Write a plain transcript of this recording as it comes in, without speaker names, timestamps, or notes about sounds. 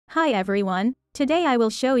Hi everyone, today I will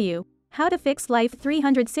show you how to fix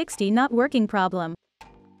Life360 not working problem.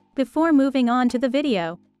 Before moving on to the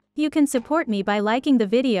video, you can support me by liking the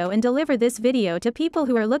video and deliver this video to people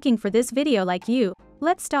who are looking for this video like you.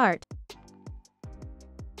 Let's start.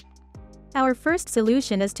 Our first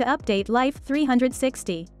solution is to update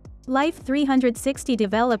Life360. Life360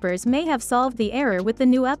 developers may have solved the error with the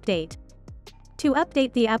new update. To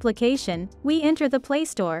update the application, we enter the Play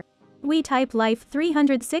Store. We type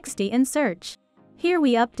Life360 in search. Here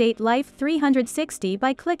we update Life360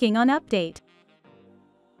 by clicking on Update.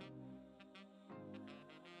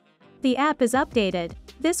 The app is updated.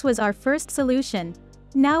 This was our first solution.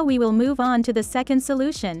 Now we will move on to the second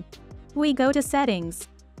solution. We go to Settings.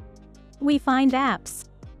 We find Apps.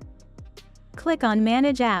 Click on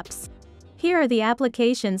Manage Apps. Here are the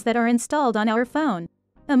applications that are installed on our phone.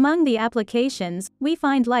 Among the applications, we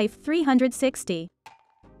find Life360.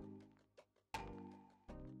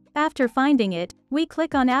 After finding it, we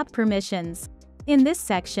click on App Permissions. In this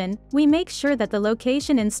section, we make sure that the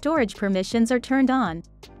location and storage permissions are turned on.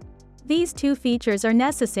 These two features are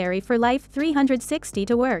necessary for Life360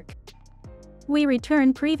 to work. We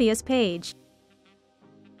return previous page.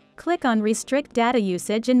 Click on Restrict Data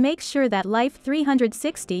Usage and make sure that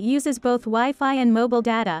Life360 uses both Wi-Fi and mobile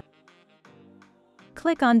data.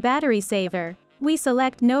 Click on Battery Saver. We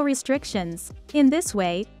select No Restrictions. In this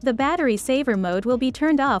way, the battery saver mode will be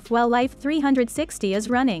turned off while Life360 is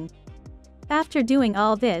running. After doing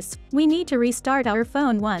all this, we need to restart our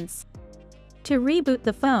phone once. To reboot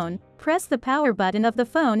the phone, press the power button of the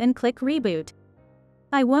phone and click Reboot.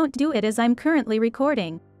 I won't do it as I'm currently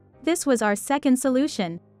recording. This was our second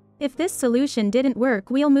solution. If this solution didn't work,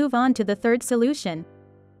 we'll move on to the third solution.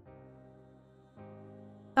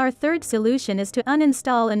 Our third solution is to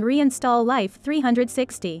uninstall and reinstall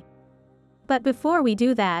Life360. But before we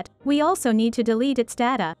do that, we also need to delete its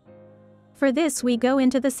data. For this we go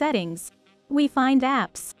into the settings. We find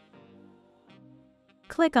Apps.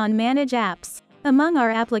 Click on Manage Apps. Among our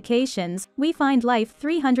applications, we find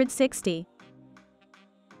Life360.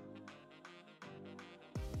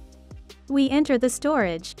 We enter the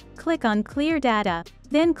storage. Click on Clear Data.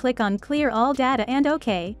 Then click on Clear All Data and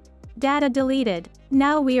OK. Data deleted.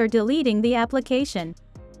 Now we are deleting the application.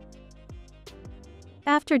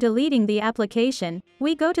 After deleting the application,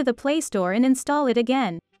 we go to the Play Store and install it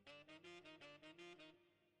again.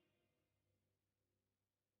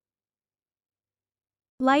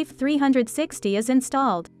 Life360 is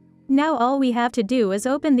installed. Now all we have to do is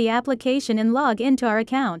open the application and log into our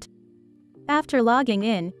account. After logging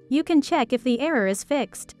in, you can check if the error is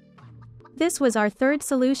fixed. This was our third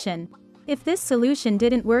solution. If this solution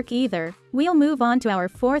didn't work either, we'll move on to our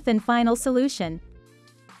fourth and final solution.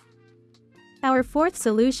 Our fourth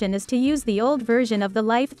solution is to use the old version of the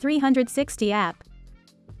Life360 app.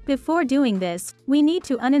 Before doing this, we need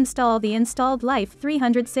to uninstall the installed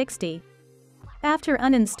Life360. After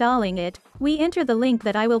uninstalling it, we enter the link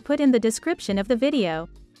that I will put in the description of the video.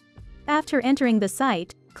 After entering the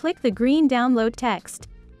site, click the green download text.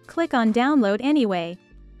 Click on Download anyway.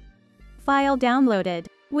 File downloaded.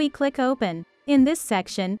 We click Open. In this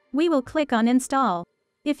section, we will click on Install.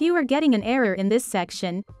 If you are getting an error in this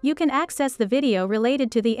section, you can access the video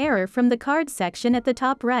related to the error from the cards section at the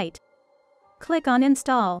top right. Click on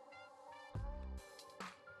Install.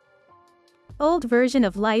 Old version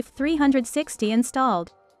of Life360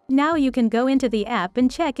 installed. Now you can go into the app and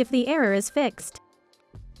check if the error is fixed.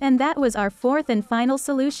 And that was our fourth and final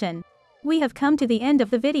solution. We have come to the end of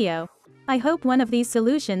the video. I hope one of these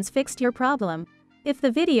solutions fixed your problem. If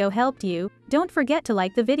the video helped you, don't forget to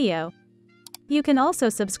like the video. You can also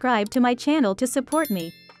subscribe to my channel to support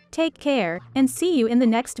me. Take care, and see you in the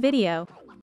next video.